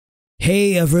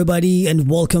Hey everybody, and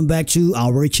welcome back to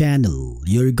our channel,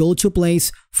 your go-to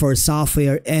place for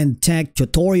software and tech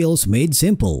tutorials made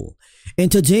simple. In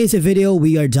today's video,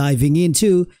 we are diving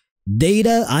into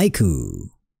Dataiku,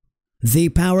 the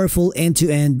powerful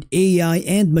end-to-end AI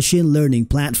and machine learning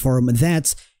platform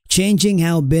that's changing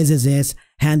how businesses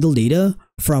handle data,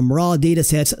 from raw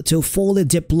datasets to fully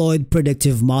deployed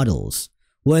predictive models.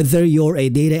 Whether you're a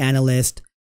data analyst,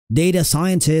 data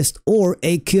scientist, or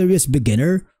a curious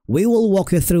beginner, we will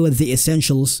walk you through the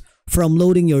essentials, from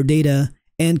loading your data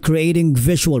and creating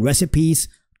visual recipes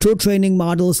to training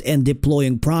models and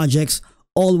deploying projects,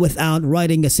 all without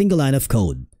writing a single line of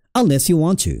code, unless you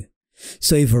want to.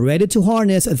 So if you're ready to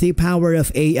harness the power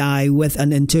of AI with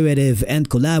an intuitive and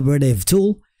collaborative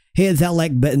tool, hit that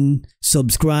like button,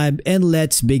 subscribe, and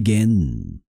let's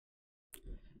begin.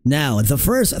 Now, the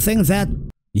first thing that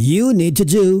you need to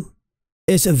do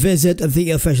is visit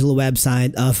the official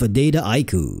website of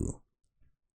Dataiku.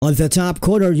 On the top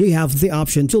corner, you have the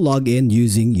option to log in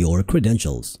using your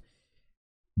credentials.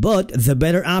 But the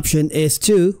better option is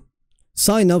to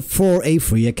sign up for a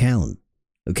free account.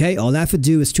 Okay, all I have to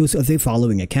do is choose the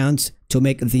following accounts. To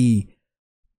make the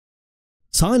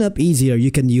sign up easier,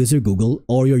 you can use your Google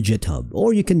or your GitHub,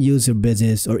 or you can use your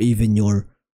business or even your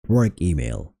work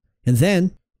email. And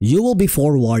then you will be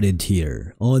forwarded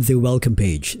here on the welcome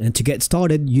page, and to get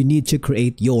started you need to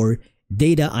create your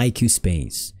Dataiku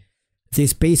space. The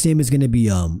space name is going to be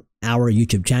our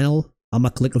YouTube channel. I'm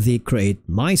gonna click the create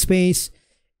my space,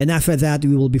 and after that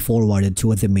we will be forwarded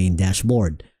to the main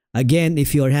dashboard. Again,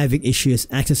 if you are having issues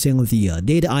accessing the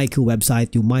Dataiku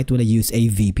website, you might want to use a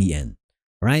VPN.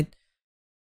 Alright,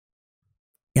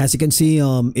 as you can see,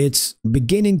 it's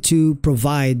beginning to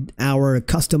provide our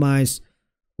customized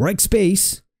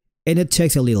workspace, and it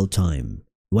takes a little time.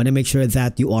 You want to make sure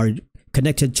that you are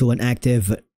connected to an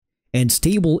active and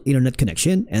stable internet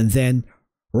connection, and then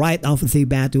right off the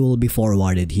bat you will be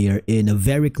forwarded here in a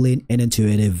very clean and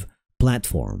intuitive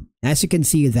platform. As you can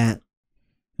see, that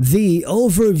the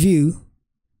overview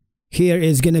here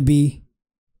is going to be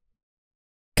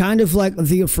kind of like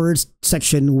the first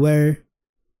section, where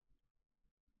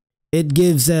it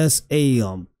gives us a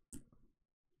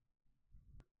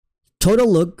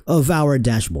total look of our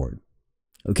dashboard.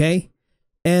 Okay,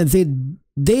 and the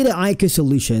Dataiku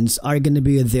solutions are going to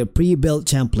be the pre-built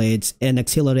templates and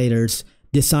accelerators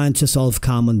designed to solve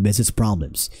common business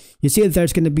problems. You see,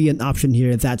 there's going to be an option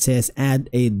here that says add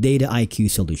a Dataiku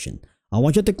solution. I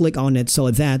want you to click on it so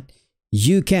that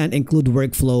you can include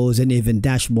workflows and even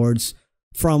dashboards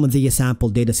from the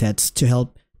sample datasets to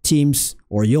help teams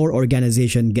or your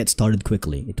organization get started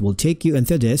quickly. It will take you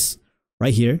into this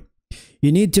right here.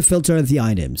 You need to filter the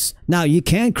items. Now, you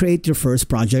can create your first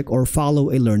project or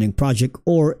follow a learning project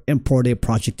or import a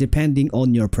project depending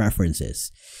on your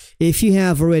preferences. If you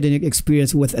have already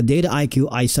experience with a Dataiku,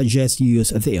 I suggest you use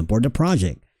the import a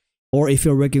project. Or if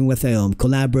you're working with a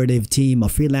collaborative team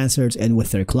of freelancers and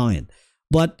with their client.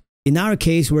 But in our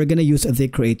case, we're going to use the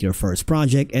create your first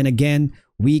project. And again,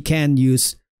 we can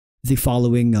use the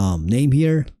following name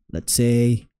here. Let's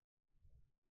say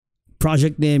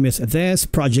project name is this,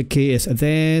 project key is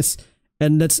this,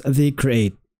 and let's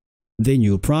create the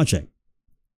new project.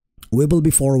 We will be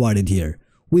forwarded here.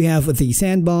 We have the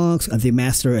sandbox, the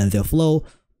master, and the flow,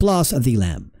 plus the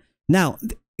lab. Now,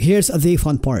 here's the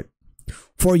fun part.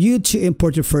 For you to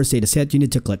import your first dataset, you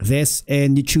need to click this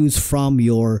and you choose from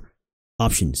your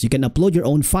options. You can upload your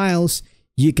own files.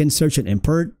 You can search and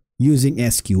import using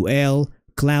SQL,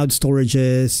 cloud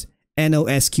storages,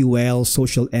 NoSQL,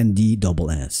 social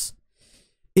NDSS.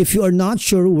 If you are not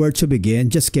sure where to begin,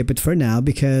 just skip it for now,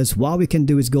 because what we can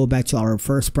do is go back to our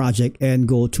first project and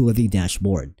go to the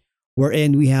dashboard,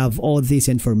 wherein we have all this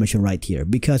information right here.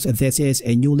 Because this is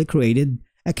a newly created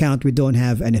account, we don't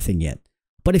have anything yet.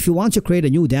 But if you want to create a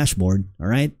new dashboard,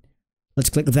 alright, let's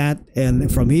click that, and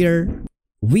from here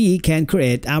we can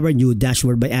create our new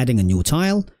dashboard by adding a new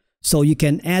tile. So you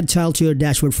can add tile to your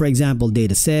dashboard, for example,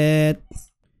 dataset,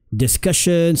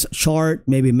 discussions, chart,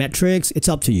 maybe metrics. It's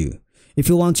up to you. If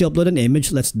you want to upload an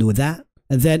image, let's do that,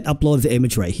 and then upload the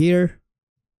image right here.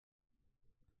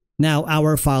 Now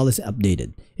our file is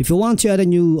updated. If you want to add a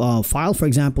new file, for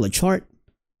example, a chart,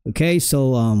 okay,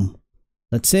 so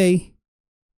let's say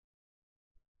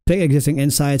pick existing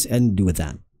insights and do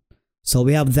that. So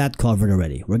we have that covered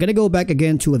already. We're gonna go back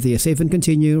again to the save and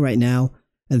continue right now,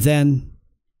 and then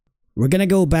we're gonna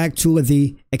go back to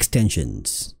the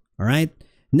extensions. All right.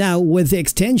 Now, with the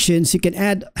extensions, you can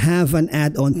have an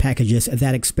add-on packages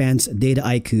that expands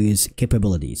Dataiku's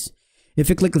capabilities. If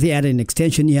you click the add-in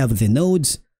extension, you have the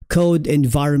nodes, code,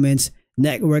 environments,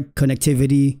 network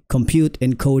connectivity, compute,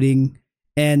 encoding,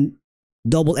 and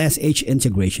double SH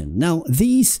integration. Now,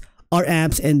 these are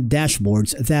apps and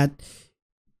dashboards that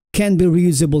can be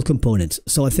reusable components.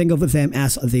 So think of them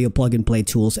as the plug-and-play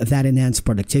tools that enhance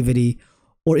productivity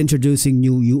or introducing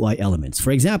new UI elements.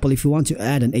 For example, if you want to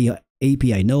add an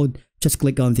API node, just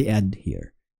click on the add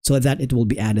here so that it will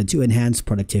be added to enhance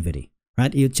productivity.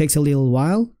 Right? It takes a little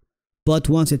while, but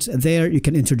once it's there, you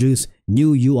can introduce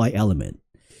new UI element.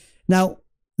 Now,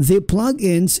 the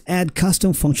plugins add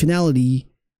custom functionality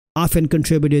often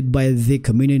contributed by the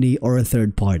community or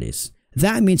third parties.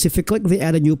 That means if you click the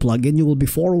add a new plugin, you will be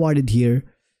forwarded here,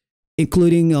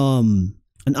 including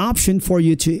an option for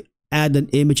you to add an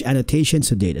image annotation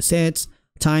to data sets,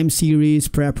 time series,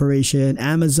 preparation,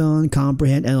 Amazon,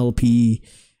 Comprehend NLP,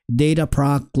 data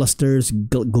proc clusters,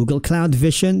 Google Cloud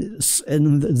Vision,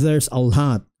 and there's a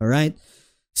lot, all right?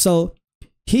 So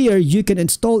here you can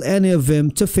install any of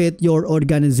them to fit your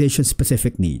organization's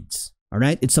specific needs, all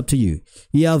right? It's up to you.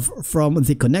 You have from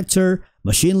the connector,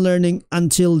 machine learning,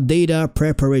 until data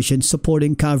preparation,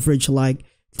 supporting coverage like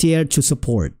tier 2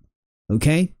 support,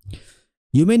 okay?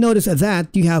 You may notice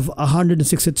that you have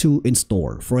 162 in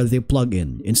store for the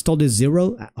plugin. Installed is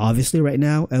 0, obviously right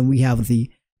now, and we have the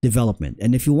development.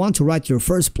 And if you want to write your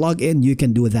first plugin, you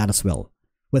can do that as well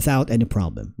without any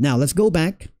problem. Now let's go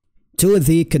back to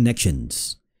the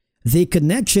connections. The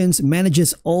connections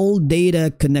manages all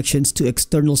data connections to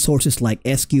external sources like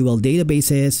SQL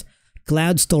databases,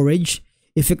 cloud storage.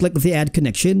 If you click the add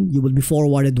connection, you will be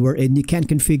forwarded wherein you can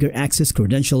configure access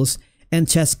credentials and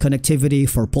test connectivity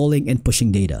for pulling and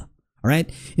pushing data. All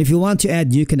right. If you want to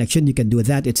add new connection, you can do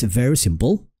that. It's very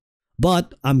simple.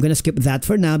 But I'm going to skip that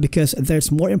for now because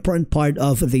there's more important part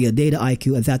of the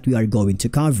Dataiku that we are going to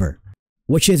cover,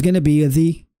 which is going to be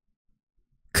the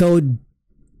code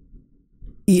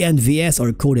ENVS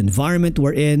or code environment,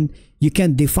 wherein you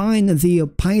can define the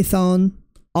Python,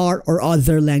 R, or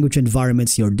other language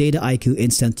environments your Dataiku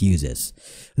instance uses.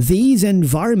 These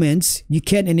environments, you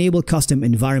can enable custom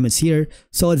environments here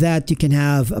so that you can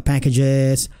have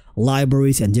packages,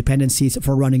 libraries, and dependencies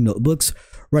for running notebooks,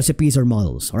 recipes, or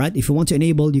models. All right, if you want to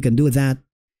enable, you can do that.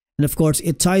 And of course,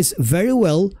 it ties very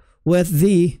well with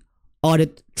the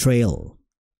audit trail.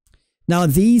 Now,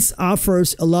 these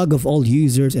offers a log of all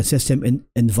users and system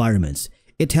environments.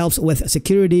 It helps with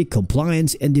security,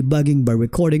 compliance, and debugging by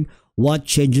recording what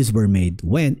changes were made,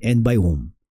 when, and by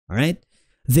whom. All right.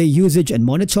 The usage and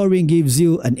monitoring gives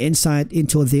you an insight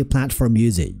into the platform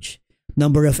usage,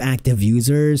 number of active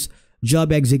users,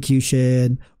 job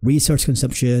execution, resource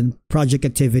consumption, project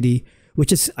activity,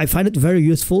 which is, I find it very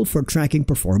useful for tracking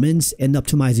performance and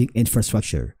optimizing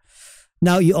infrastructure.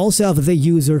 Now, you also have the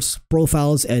users'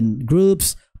 profiles and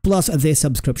groups, plus the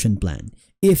subscription plan.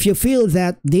 If you feel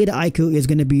that Dataiku is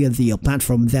going to be the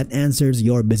platform that answers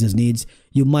your business needs,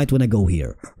 you might want to go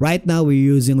here. Right now, we're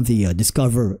using the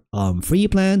Discover free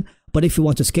plan, but if you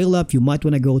want to scale up, you might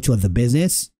want to go to the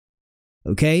business,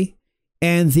 okay,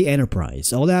 and the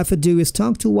enterprise. All I have to do is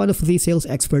talk to one of the sales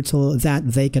experts so that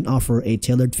they can offer a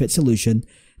tailored fit solution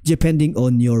depending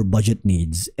on your budget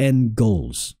needs and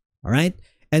goals. All right.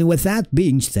 And with that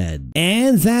being said,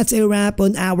 and that's a wrap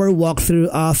on our walkthrough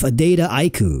of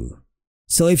Dataiku.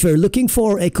 So if you're looking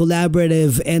for a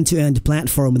collaborative end-to-end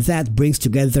platform that brings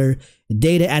together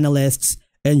data analysts,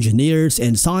 engineers,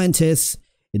 and scientists,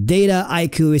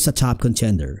 Dataiku is a top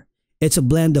contender. It's a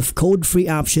blend of code-free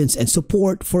options and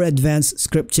support for advanced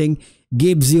scripting,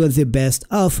 gives you the best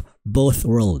of both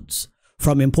worlds.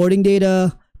 From importing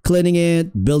data, cleaning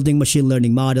it, building machine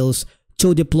learning models,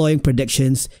 to deploying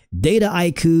predictions,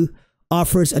 Dataiku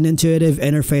offers an intuitive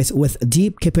interface with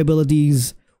deep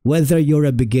capabilities, whether you're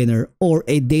a beginner or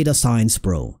a data science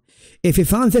pro. If you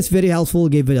found this video helpful,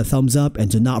 give it a thumbs up and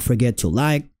do not forget to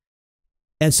like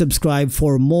and subscribe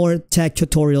for more tech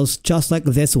tutorials just like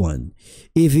this one.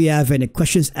 If you have any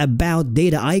questions about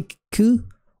Dataiku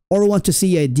or want to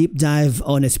see a deep dive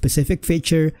on a specific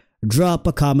feature, drop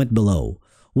a comment below.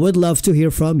 Would love to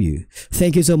hear from you.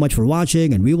 Thank you so much for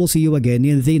watching, and we will see you again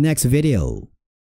in the next video.